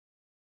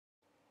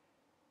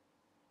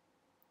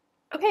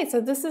Okay,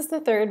 so this is the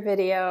third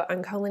video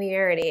on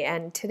collinearity,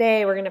 and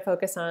today we're going to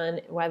focus on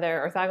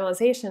whether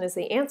orthogonalization is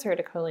the answer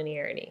to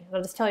collinearity.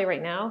 I'll just tell you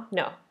right now,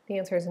 no. The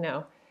answer is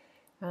no.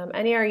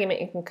 Any argument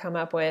you can come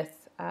up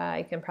with,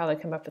 you can probably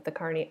come up with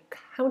the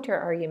counter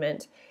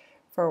argument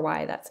for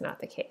why that's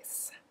not the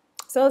case.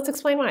 So let's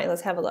explain why.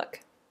 Let's have a look.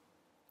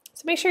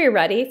 So make sure you're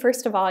ready.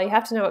 First of all, you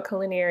have to know what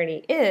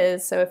collinearity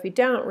is, so if you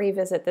don't,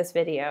 revisit this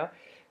video.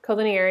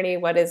 Collinearity,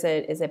 what is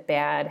it? Is it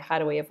bad? How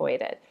do we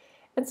avoid it?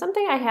 And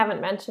something I haven't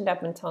mentioned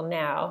up until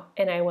now,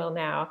 and I will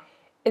now,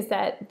 is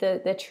that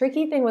the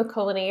tricky thing with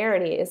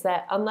collinearity is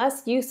that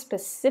unless you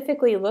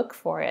specifically look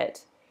for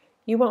it,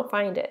 you won't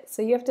find it.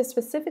 So you have to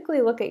specifically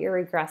look at your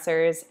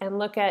regressors and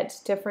look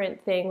at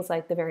different things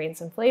like the variance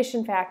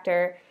inflation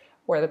factor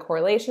or the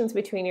correlations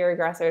between your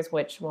regressors,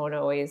 which won't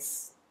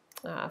always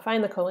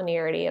find the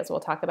collinearity, as we'll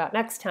talk about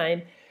next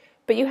time.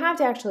 But you have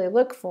to actually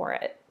look for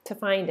it to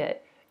find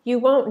it. You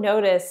won't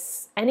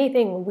notice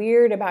anything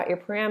weird about your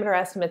parameter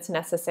estimates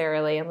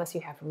necessarily unless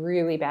you have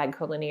really bad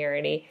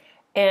collinearity,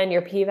 and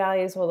your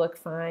p-values will look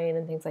fine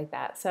and things like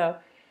that. So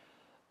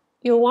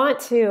you'll want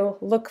to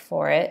look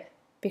for it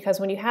because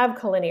when you have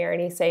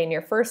collinearity, say in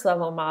your first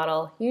level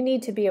model, you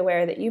need to be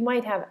aware that you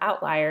might have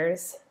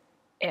outliers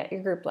at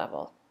your group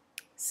level.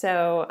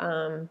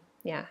 So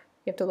yeah,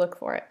 you have to look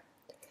for it.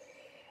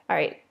 All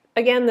right.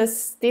 Again,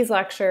 these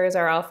lectures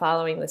are all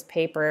following this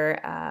paper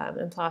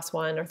in PLOS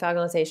One,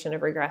 Orthogonalization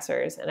of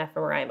Regressors and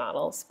fMRI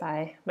Models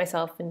by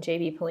myself and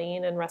J.B.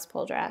 Pauline and Russ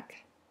Poldrak.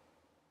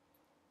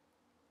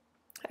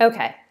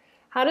 Okay,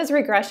 how does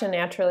regression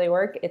naturally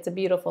work? It's a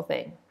beautiful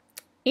thing.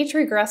 Each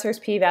regressor's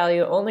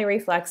p-value only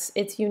reflects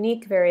its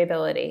unique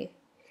variability.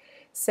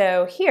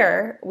 So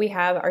here we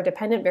have our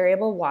dependent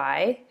variable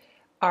y,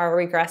 our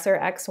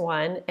regressor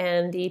x1,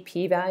 and the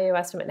p-value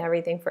estimate and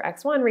everything for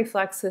x1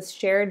 reflects this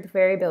shared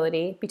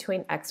variability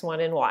between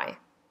x1 and y.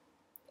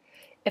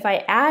 If I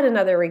add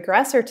another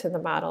regressor to the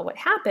model, what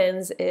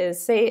happens is,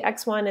 say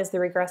x1 is the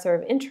regressor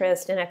of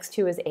interest and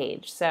x2 is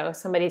age. So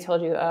somebody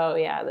told you, oh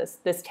yeah,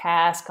 this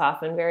task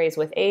often varies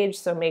with age,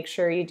 so make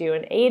sure you do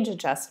an age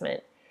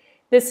adjustment.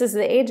 This is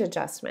the age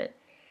adjustment.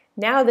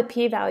 Now the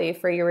p-value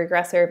for your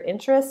regressor of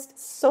interest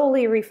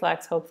solely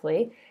reflects,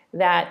 hopefully,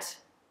 that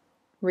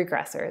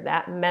regressor,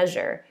 that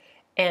measure,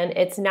 and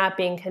it's not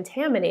being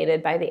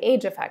contaminated by the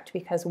age effect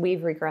because we've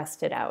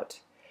regressed it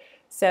out.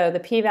 So the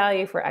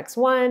p-value for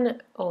x1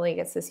 only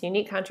gets this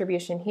unique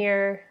contribution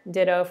here,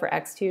 ditto for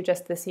x2,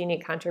 just this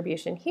unique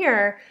contribution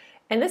here,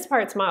 and this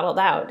part's modeled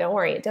out, don't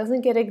worry, it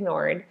doesn't get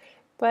ignored,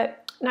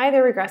 but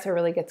neither regressor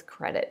really gets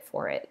credit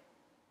for it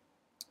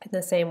in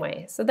the same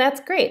way. So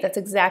that's great, that's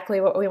exactly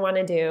what we want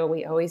to do.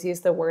 We always use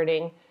the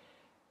wording,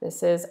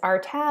 this is our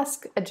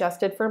task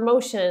adjusted for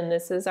motion.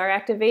 This is our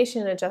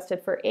activation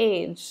adjusted for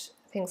age,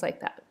 things like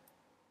that.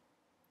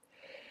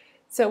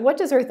 So what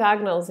does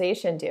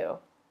orthogonalization do?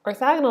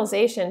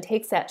 Orthogonalization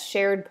takes that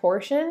shared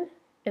portion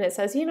and it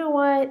says, you know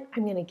what,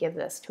 I'm going to give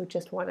this to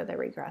just one of the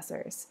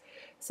regressors.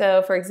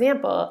 So for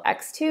example,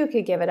 x2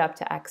 could give it up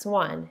to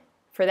x1.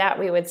 For that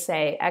we would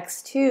say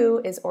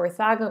x2 is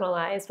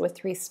orthogonalized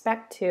with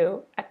respect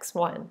to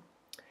x1.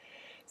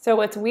 So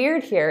what's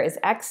weird here is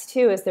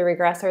x2 is the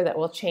regressor that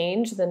will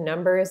change. The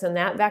numbers in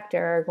that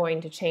vector are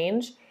going to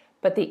change,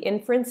 but the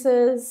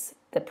inferences,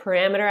 the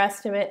parameter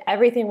estimate,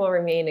 everything will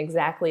remain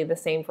exactly the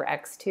same for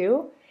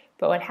x2.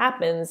 But what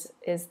happens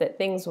is that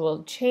things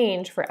will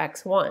change for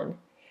x1.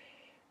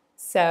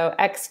 So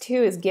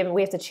x2 is given,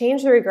 we have to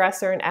change the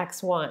regressor in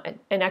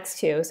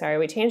x2, sorry,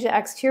 we change the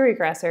x2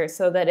 regressor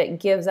so that it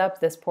gives up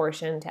this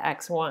portion to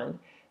x1.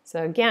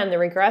 So again, the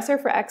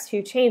regressor for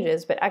x2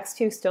 changes, but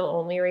x2 still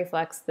only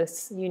reflects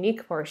this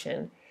unique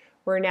portion,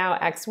 where now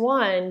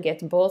x1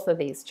 gets both of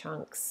these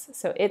chunks.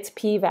 So its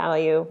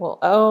p-value will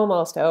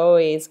almost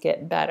always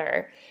get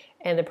better,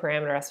 and the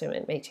parameter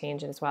estimate may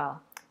change as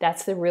well.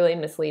 That's the really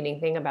misleading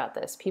thing about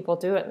this. People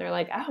do it and they're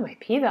like, oh, my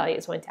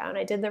p-values went down,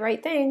 I did the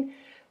right thing.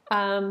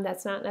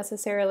 That's not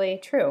necessarily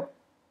true.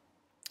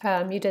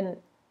 You didn't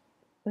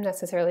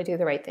necessarily do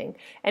the right thing.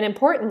 And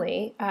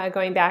importantly,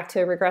 going back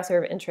to regressor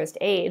of interest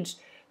age,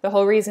 the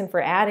whole reason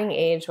for adding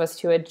age was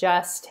to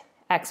adjust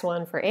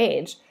x1 for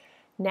age.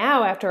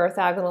 Now, after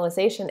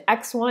orthogonalization,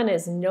 x1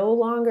 is no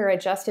longer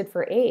adjusted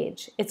for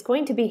age. It's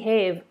going to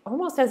behave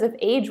almost as if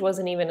age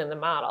wasn't even in the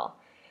model.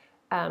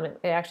 It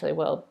actually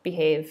will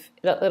behave,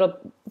 it'll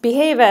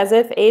behave as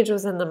if age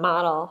was in the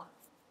model.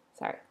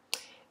 Sorry.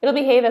 It'll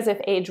behave as if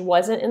age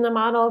wasn't in the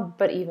model,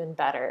 but even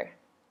better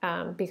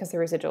because the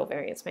residual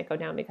variance might go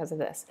down because of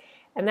this.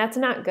 And that's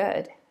not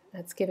good.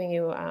 That's giving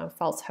you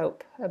false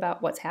hope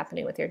about what's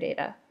happening with your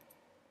data.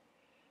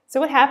 So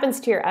what happens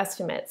to your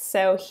estimates?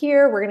 So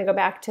here we're going to go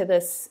back to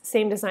this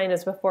same design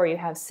as before. You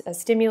have a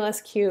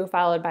stimulus cue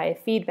followed by a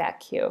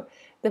feedback cue.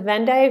 The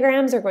Venn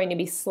diagrams are going to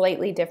be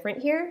slightly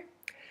different here.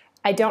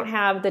 I don't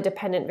have the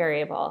dependent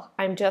variable.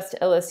 I'm just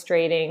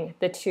illustrating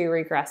the two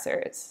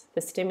regressors,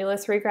 the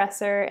stimulus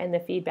regressor and the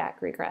feedback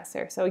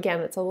regressor. So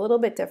again, it's a little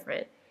bit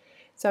different.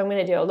 So I'm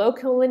going to do a low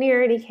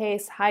collinearity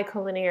case, high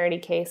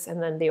collinearity case,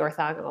 and then the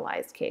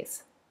orthogonalized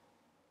case.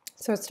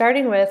 So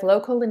starting with low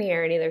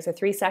collinearity, there's a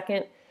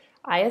 3-second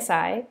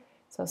ISI,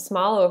 so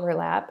small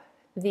overlap.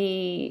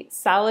 The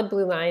solid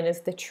blue line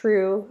is the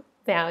true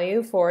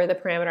value for the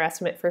parameter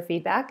estimate for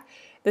feedback.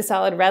 The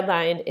solid red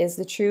line is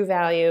the true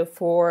value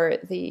for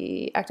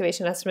the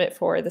activation estimate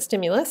for the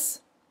stimulus.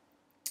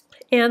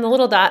 And the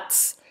little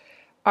dots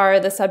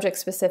are the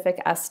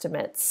subject-specific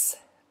estimates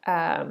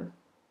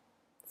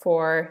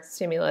for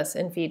stimulus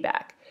and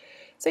feedback.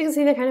 So you can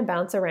see they kind of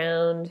bounce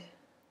around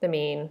the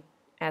mean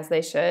as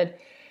they should,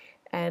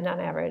 and on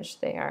average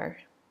they are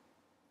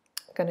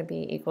going to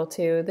be equal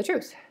to the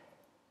truth.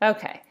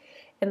 Okay,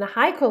 in the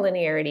high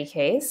collinearity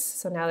case,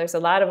 so now there's a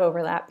lot of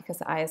overlap because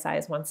the ISI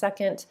is 1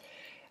 second,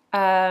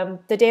 the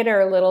data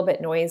are a little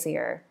bit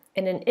noisier.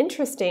 And an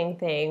interesting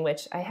thing,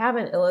 which I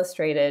haven't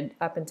illustrated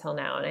up until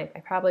now, and I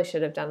probably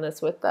should have done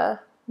this with the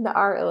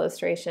R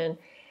illustration,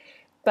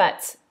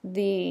 but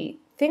the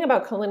thing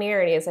about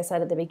collinearity, as I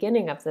said at the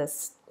beginning of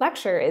this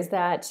lecture, is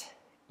that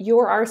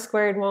your R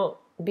squared won't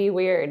be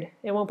weird.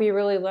 It won't be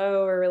really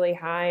low or really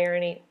high or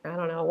I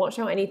don't know, it won't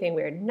show anything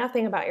weird.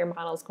 Nothing about your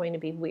model is going to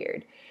be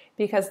weird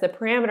because the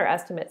parameter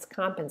estimates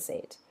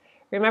compensate.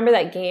 Remember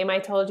that game I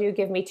told you,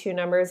 give me 2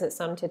 numbers that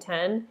sum to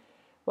 10?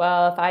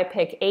 Well, if I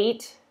pick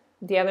 8,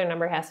 the other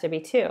number has to be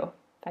 2. If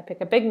I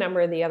pick a big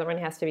number, the other one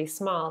has to be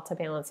small to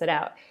balance it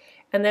out.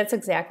 And that's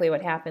exactly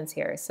what happens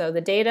here. So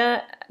the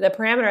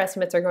parameter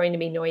estimates are going to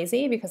be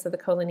noisy because of the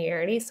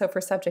collinearity. So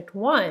for subject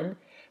 1,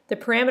 the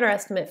parameter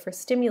estimate for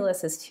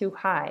stimulus is too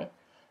high.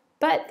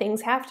 But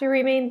things have to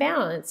remain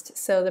balanced.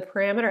 So the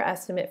parameter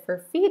estimate for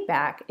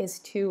feedback is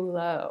too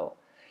low.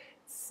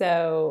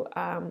 So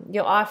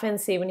you'll often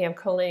see when you have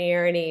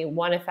collinearity,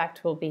 one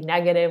effect will be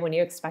negative when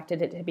you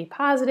expected it to be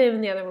positive,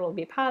 and the other one will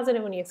be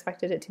positive when you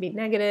expected it to be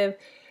negative.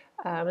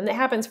 And that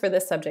happens for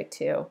this subject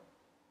too.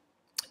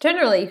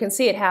 Generally, you can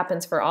see it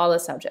happens for all the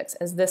subjects.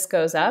 As this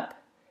goes up,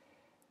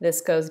 this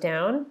goes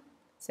down.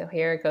 So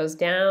here it goes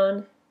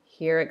down,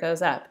 here it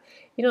goes up.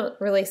 You don't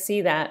really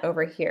see that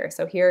over here.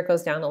 So here it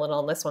goes down a little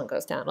and this one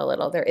goes down a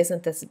little. There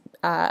isn't this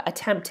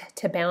attempt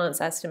to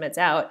balance estimates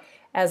out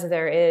as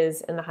there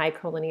is in the high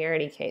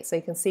collinearity case. So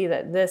you can see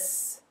that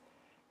this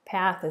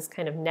path is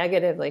kind of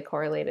negatively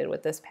correlated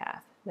with this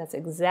path. That's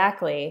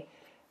exactly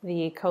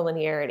the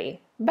collinearity.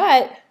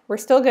 But we're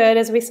still good,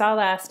 as we saw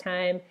last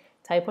time.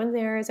 Type 1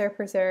 errors are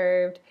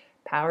preserved.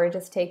 Power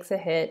just takes a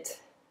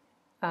hit.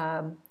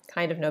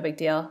 Kind of no big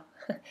deal,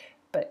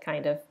 but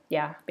kind of,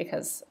 yeah,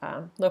 because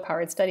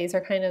low-powered studies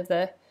are kind of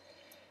the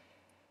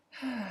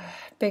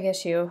big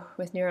issue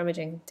with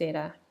neuroimaging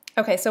data.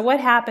 Okay, so what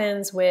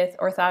happens with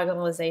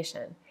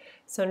orthogonalization?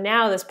 So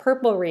now this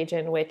purple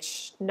region,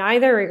 which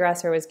neither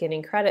regressor was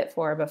getting credit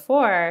for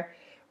before,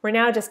 we're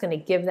now just going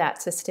to give that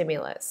to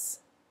stimulus.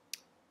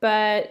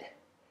 But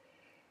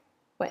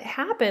what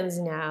happens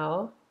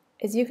now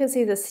is you can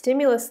see the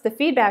stimulus, the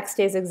feedback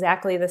stays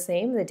exactly the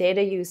same. The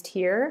data used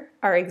here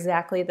are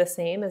exactly the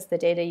same as the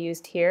data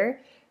used here.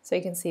 So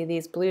you can see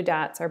these blue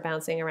dots are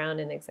bouncing around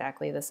in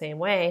exactly the same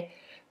way.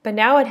 But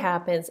now what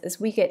happens is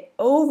we get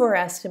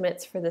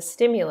overestimates for the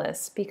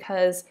stimulus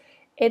because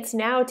it's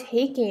now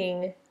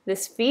taking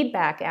this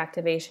feedback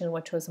activation,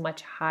 which was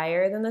much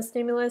higher than the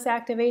stimulus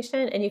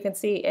activation, and you can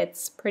see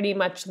it's pretty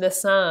much the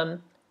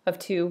sum of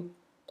 2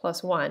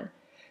 plus 1.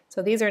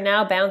 So these are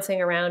now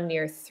bouncing around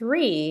near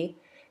 3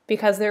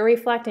 because they're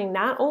reflecting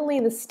not only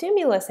the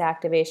stimulus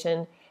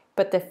activation,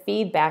 but the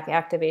feedback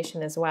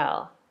activation as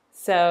well.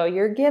 So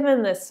you're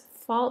given this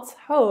false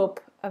hope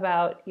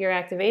about your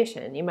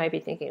activation. You might be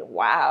thinking,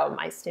 wow,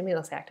 my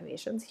stimulus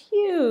activation's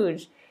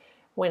huge,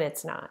 when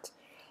it's not.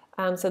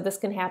 So this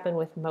can happen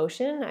with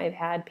motion. I've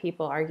had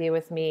people argue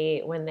with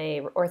me when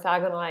they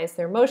orthogonalize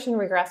their motion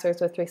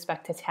regressors with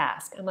respect to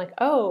task. I'm like,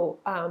 oh,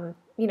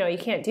 you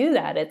can't do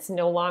that. It's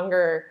no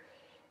longer,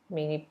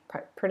 you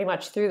pretty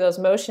much threw those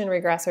motion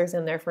regressors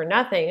in there for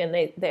nothing. And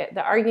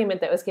the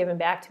argument that was given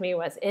back to me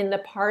was, in the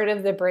part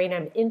of the brain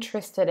I'm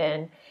interested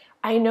in,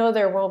 I know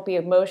there won't be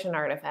a motion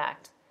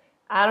artifact.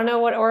 I don't know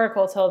what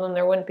Oracle told them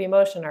there wouldn't be a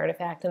motion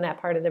artifact in that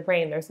part of the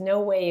brain. There's no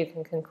way you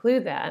can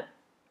conclude that.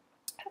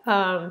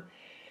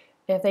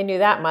 If they knew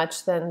that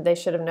much, then they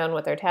should have known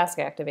what their task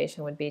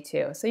activation would be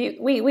too. So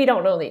we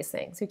don't know these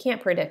things. We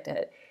can't predict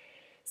it.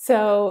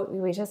 So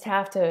we just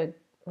have to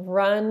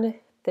run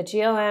the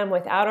GLM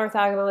without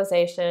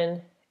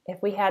orthogonalization.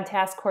 If we had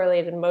task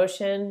correlated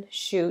motion,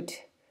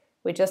 shoot.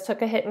 We just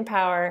took a hit in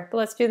power, but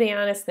let's do the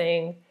honest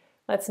thing.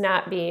 Let's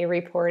not be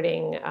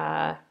reporting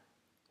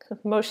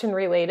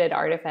motion-related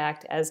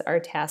artifact as our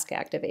task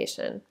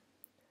activation.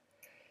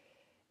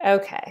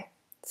 Okay,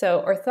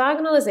 so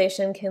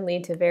orthogonalization can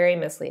lead to very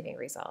misleading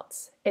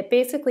results. It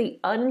basically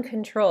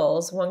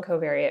uncontrols one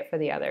covariate for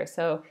the other.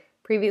 So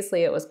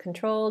previously it was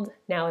controlled,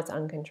 now it's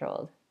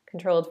uncontrolled.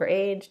 Controlled for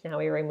age, now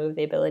we remove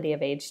the ability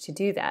of age to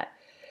do that.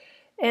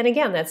 And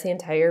again, that's the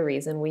entire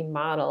reason we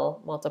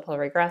model multiple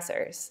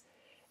regressors.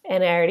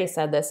 And I already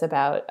said this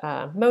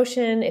about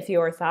motion. If you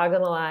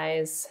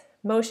orthogonalize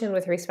motion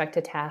with respect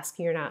to task,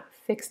 you're not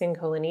fixing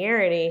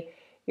collinearity,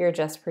 you're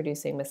just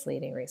producing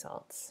misleading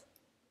results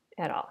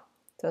at all.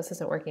 So this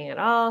isn't working at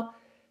all.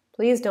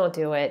 Please don't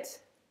do it.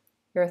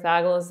 Your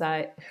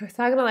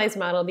orthogonalized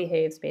model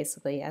behaves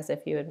basically as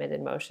if you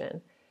admitted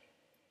motion.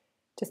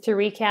 Just to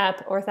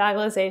recap,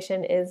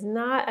 orthogonalization is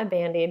not a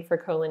band-aid for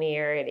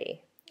collinearity.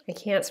 I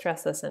can't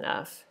stress this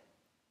enough.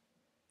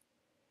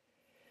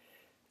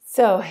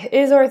 So,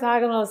 is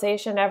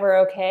orthogonalization ever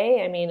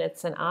okay? I mean,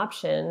 it's an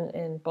option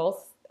in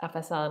both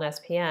FSL and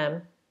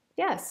SPM.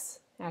 Yes,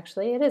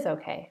 actually, it is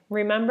okay.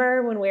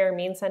 Remember when we were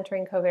mean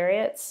centering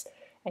covariates?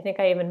 I think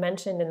I even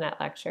mentioned in that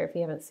lecture, if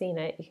you haven't seen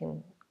it, you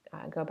can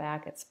go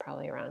back. It's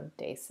probably around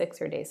day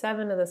 6 or day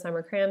 7 of the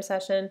summer cram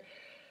session.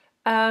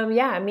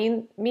 Yeah,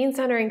 mean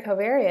centering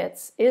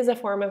covariates is a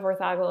form of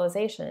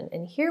orthogonalization.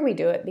 And here we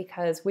do it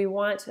because we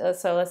want,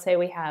 so let's say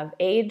we have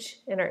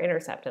age and our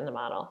intercept in the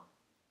model.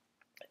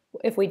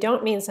 If we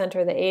don't mean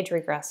center the age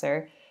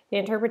regressor, the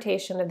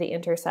interpretation of the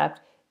intercept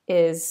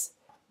is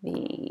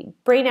the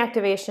brain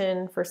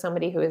activation for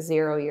somebody who is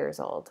 0 years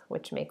old,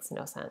 which makes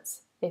no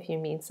sense. If you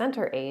mean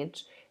center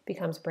age, it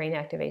becomes brain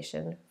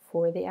activation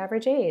for the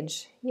average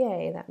age.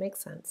 Yay, that makes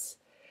sense.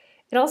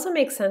 It also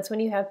makes sense when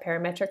you have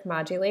parametric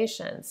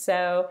modulation.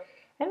 So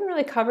I haven't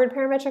really covered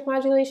parametric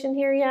modulation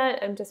here yet.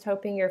 I'm just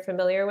hoping you're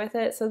familiar with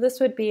it. So this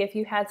would be if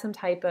you had some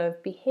type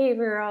of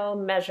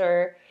behavioral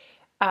measure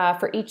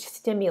for each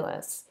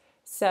stimulus.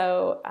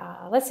 So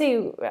let's say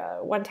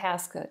one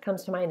task that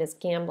comes to mind is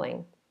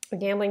gambling. A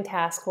gambling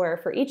task where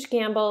for each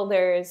gamble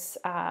there's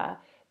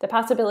the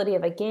possibility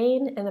of a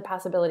gain and the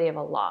possibility of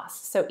a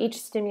loss. So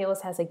each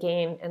stimulus has a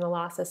gain and a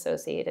loss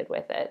associated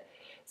with it.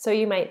 So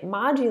you might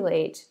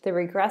modulate the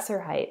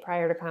regressor height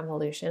prior to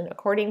convolution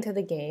according to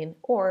the gain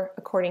or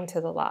according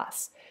to the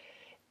loss.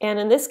 And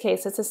in this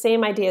case, it's the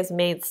same idea as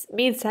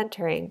mean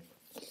centering.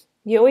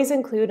 You always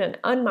include an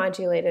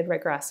unmodulated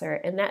regressor,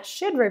 and that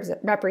should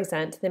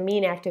represent the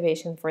mean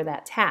activation for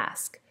that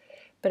task.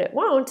 But it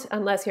won't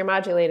unless your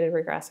modulated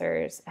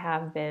regressors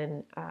have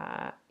been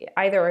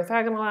either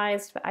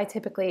orthogonalized, but I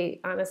typically,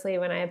 honestly,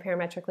 when I have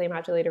parametrically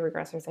modulated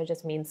regressors, I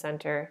just mean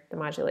center the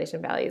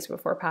modulation values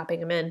before popping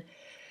them in.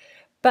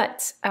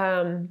 But,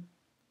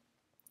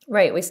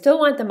 right, we still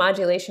want the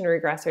modulation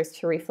regressors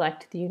to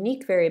reflect the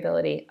unique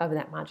variability of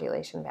that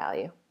modulation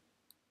value.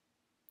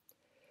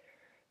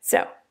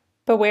 So,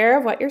 beware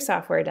of what your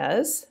software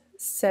does.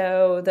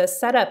 So the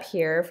setup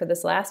here for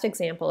this last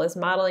example is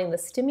modeling the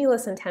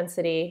stimulus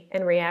intensity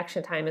and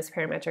reaction time as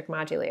parametric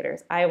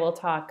modulators. I will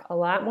talk a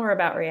lot more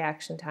about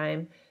reaction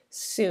time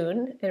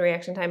soon in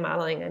reaction time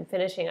modeling. I'm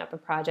finishing up a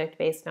project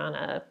based on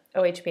a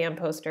OHBM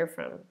poster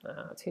from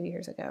 2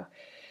 years ago.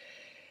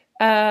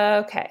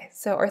 Okay,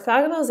 so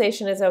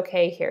orthogonalization is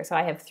okay here. So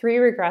I have 3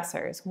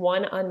 regressors,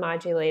 one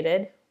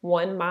unmodulated,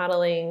 one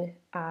modeling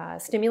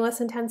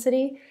stimulus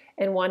intensity,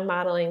 and one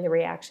modeling the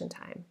reaction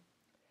time.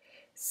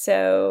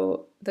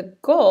 So the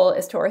goal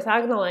is to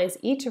orthogonalize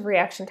each of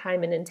reaction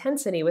time and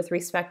intensity with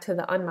respect to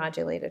the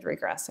unmodulated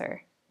regressor.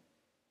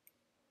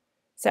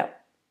 So,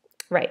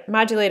 right,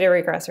 modulated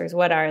regressors,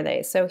 what are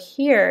they? So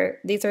here,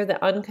 these are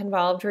the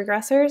unconvolved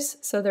regressors.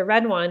 So the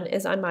red one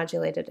is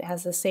unmodulated. It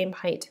has the same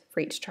height for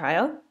each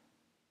trial.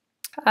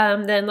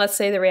 Then let's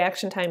say the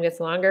reaction time gets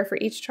longer for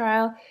each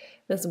trial.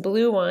 This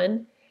blue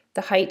one,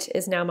 the height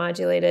is now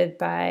modulated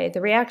by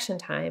the reaction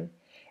time.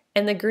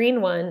 And the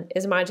green one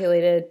is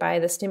modulated by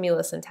the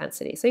stimulus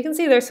intensity. So you can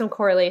see there's some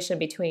correlation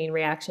between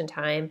reaction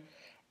time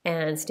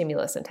and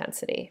stimulus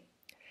intensity.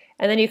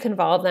 And then you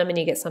convolve them and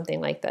you get something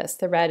like this.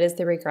 The red is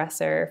the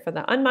regressor for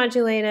the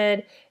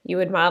unmodulated. You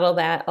would model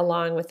that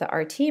along with the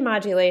RT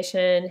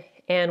modulation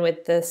and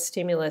with the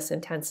stimulus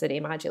intensity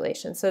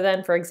modulation. So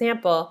then, for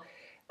example,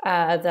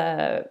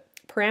 the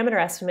parameter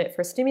estimate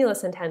for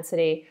stimulus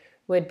intensity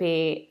would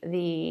be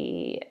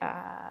the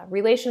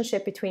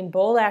relationship between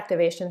BOL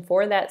activation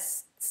for that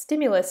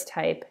stimulus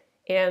type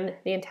and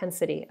the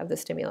intensity of the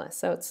stimulus.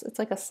 So it's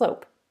like a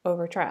slope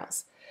over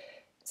trials.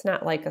 It's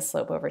not like a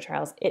slope over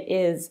trials. It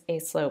is a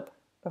slope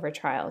over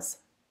trials.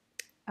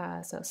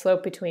 So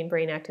slope between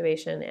brain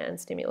activation and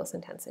stimulus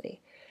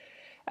intensity.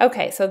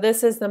 Okay, so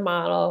this is the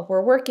model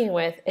we're working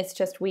with. It's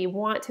just we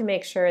want to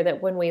make sure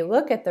that when we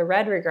look at the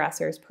red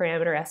regressor's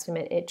parameter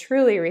estimate, it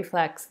truly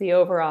reflects the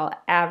overall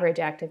average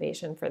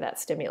activation for that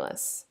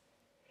stimulus.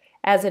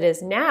 As it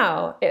is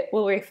now, it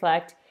will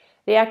reflect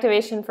the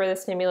activation for the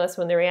stimulus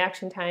when the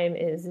reaction time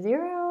is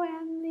 0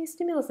 and the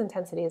stimulus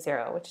intensity is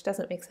 0, which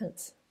doesn't make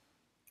sense.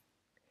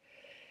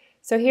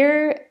 So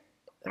here,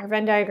 our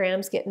Venn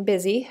diagram's getting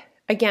busy.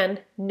 Again,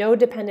 no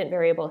dependent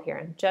variable here.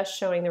 I'm just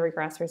showing the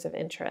regressors of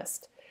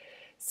interest.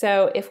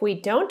 So if we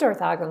don't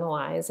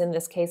orthogonalize, in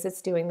this case,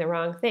 it's doing the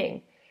wrong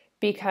thing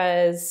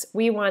because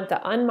we want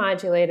the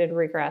unmodulated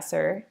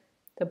regressor,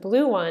 the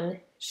blue one,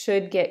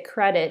 should get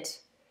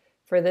credit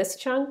for this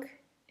chunk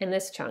and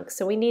this chunk.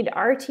 So we need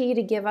RT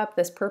to give up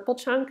this purple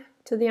chunk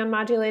to the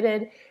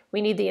unmodulated.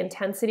 We need the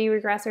intensity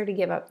regressor to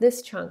give up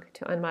this chunk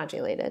to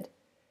unmodulated,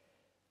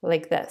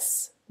 like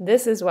this.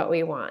 This is what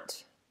we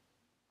want.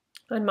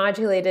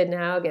 Unmodulated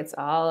now gets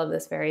all of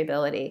this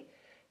variability.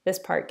 This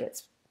part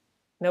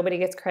nobody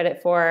gets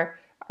credit for.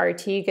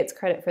 RT gets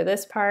credit for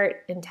this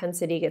part.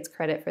 Intensity gets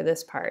credit for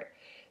this part.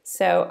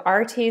 So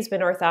RT has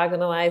been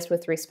orthogonalized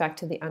with respect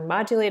to the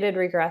unmodulated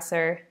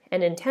regressor,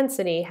 and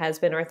intensity has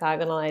been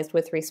orthogonalized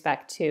with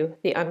respect to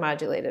the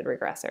unmodulated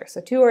regressor.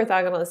 So two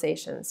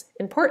orthogonalizations.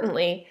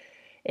 Importantly,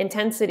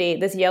 intensity,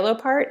 this yellow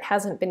part,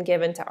 hasn't been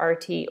given to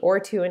RT or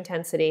to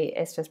intensity.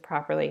 It's just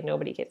properly,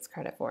 nobody gets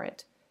credit for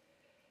it.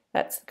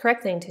 That's the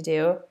correct thing to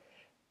do.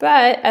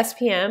 But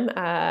SPM,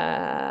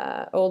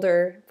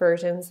 older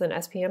versions than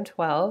SPM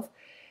 12,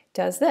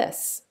 does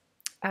this.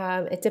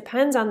 It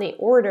depends on the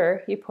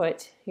order you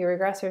put your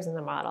regressors in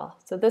the model.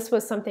 So this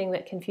was something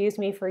that confused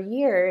me for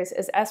years,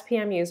 as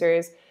SPM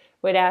users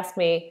would ask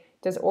me,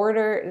 does the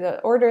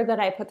order that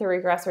I put the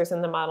regressors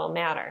in the model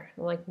matter?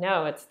 I'm like,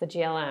 no, it's the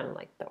GLM.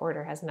 Like, the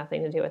order has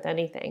nothing to do with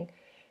anything.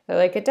 They're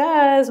like, it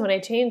does. When I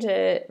change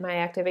it, my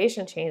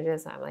activation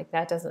changes. I'm like,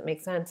 that doesn't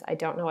make sense. I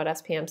don't know what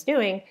SPM's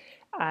doing.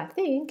 I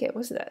think it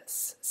was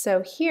this.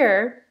 So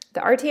here,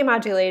 the RT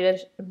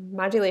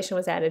modulation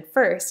was added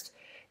first.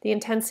 The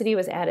intensity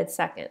was added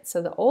second.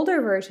 So the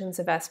older versions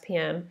of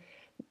SPM,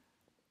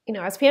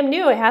 SPM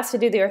knew it has to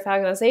do the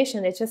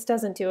orthogonalization. It just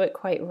doesn't do it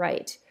quite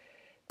right.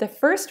 The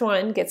first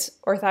one gets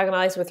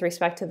orthogonalized with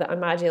respect to the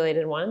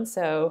unmodulated one,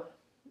 so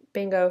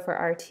bingo for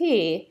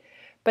RT.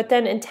 But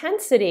then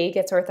intensity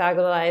gets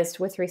orthogonalized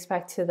with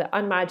respect to the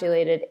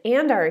unmodulated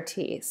and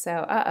RT.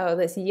 So,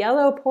 this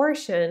yellow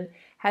portion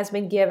has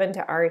been given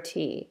to RT.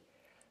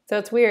 So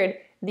it's weird.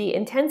 The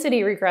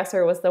intensity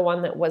regressor was the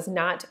one that was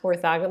not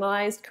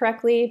orthogonalized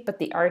correctly, but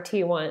the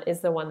RT one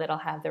is the one that'll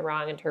have the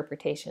wrong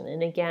interpretation.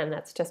 And again,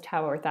 that's just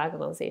how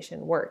orthogonalization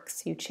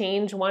works. You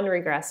change one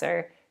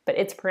regressor, but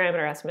its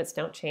parameter estimates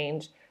don't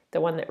change.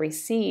 The one that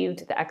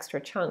received the extra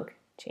chunk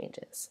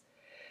changes.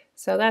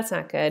 So that's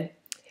not good.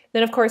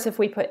 Then, of course, if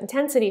we put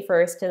intensity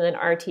first and then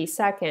RT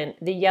second,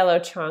 the yellow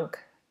chunk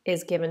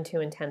is given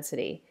to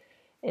intensity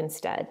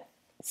instead.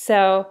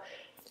 So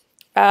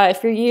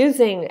if you're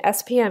using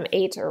SPM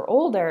 8 or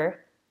older,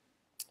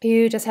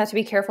 you just have to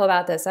be careful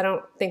about this. I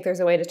don't think there's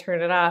a way to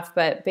turn it off,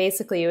 but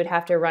basically you would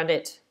have to run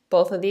it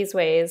both of these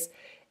ways.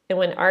 And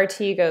when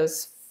RT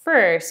goes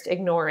first,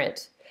 ignore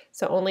it.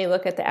 So only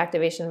look at the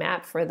activation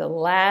map for the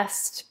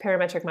last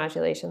parametric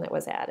modulation that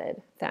was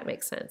added, if that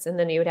makes sense. And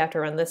then you would have to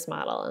run this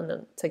model and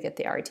then to get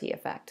the RT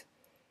effect.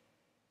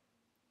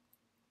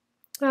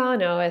 Oh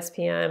no,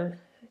 SPM,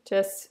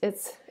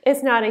 it's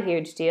not a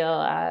huge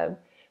deal.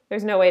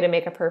 There's no way to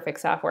make a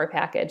perfect software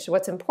package.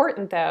 What's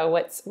important though,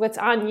 what's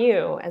on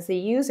you as the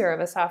user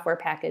of a software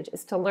package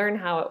is to learn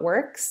how it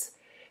works.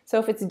 So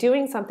if it's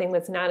doing something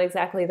that's not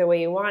exactly the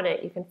way you want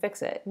it, you can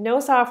fix it.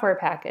 No software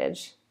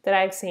package that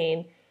I've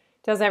seen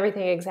does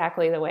everything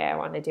exactly the way I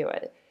want to do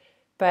it.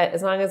 But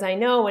as long as I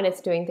know when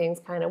it's doing things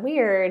kind of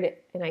weird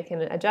and I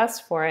can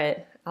adjust for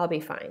it, I'll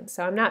be fine.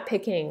 So I'm not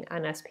picking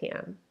on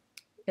SPM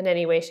in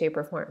any way, shape,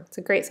 or form. It's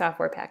a great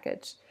software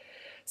package.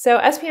 So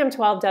SPM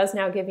 12 does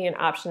now give you an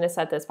option to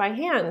set this by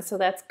hand, so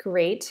that's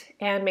great,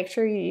 and make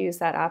sure you use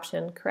that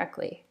option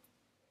correctly.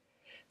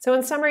 So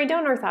in summary,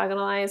 don't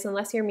orthogonalize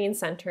unless you're mean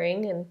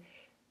centering, and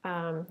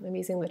I'm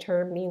using the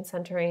term mean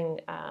centering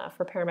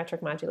for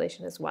parametric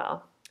modulation as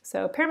well.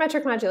 So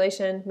parametric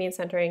modulation, mean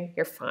centering,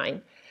 you're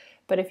fine.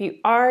 But if you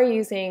are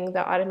using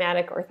the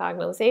automatic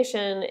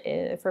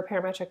orthogonalization for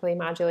parametrically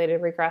modulated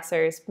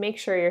regressors, make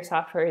sure your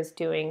software is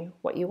doing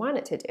what you want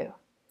it to do.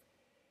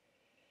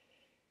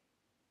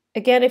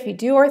 Again, if you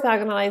do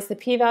orthogonalize, the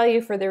p-value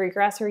for the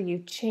regressor you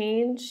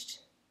changed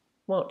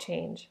won't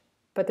change,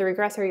 but the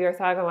regressor you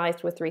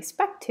orthogonalized with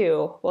respect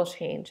to will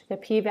change. The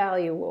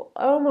p-value will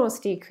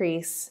almost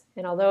decrease,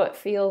 and although it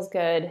feels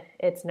good,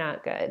 it's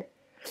not good.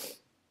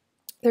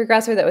 The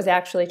regressor that was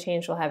actually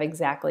changed will have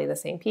exactly the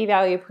same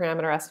p-value,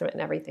 parameter estimate,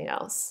 and everything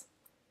else.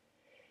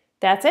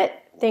 That's it.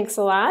 Thanks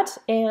a lot,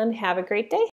 and have a great day.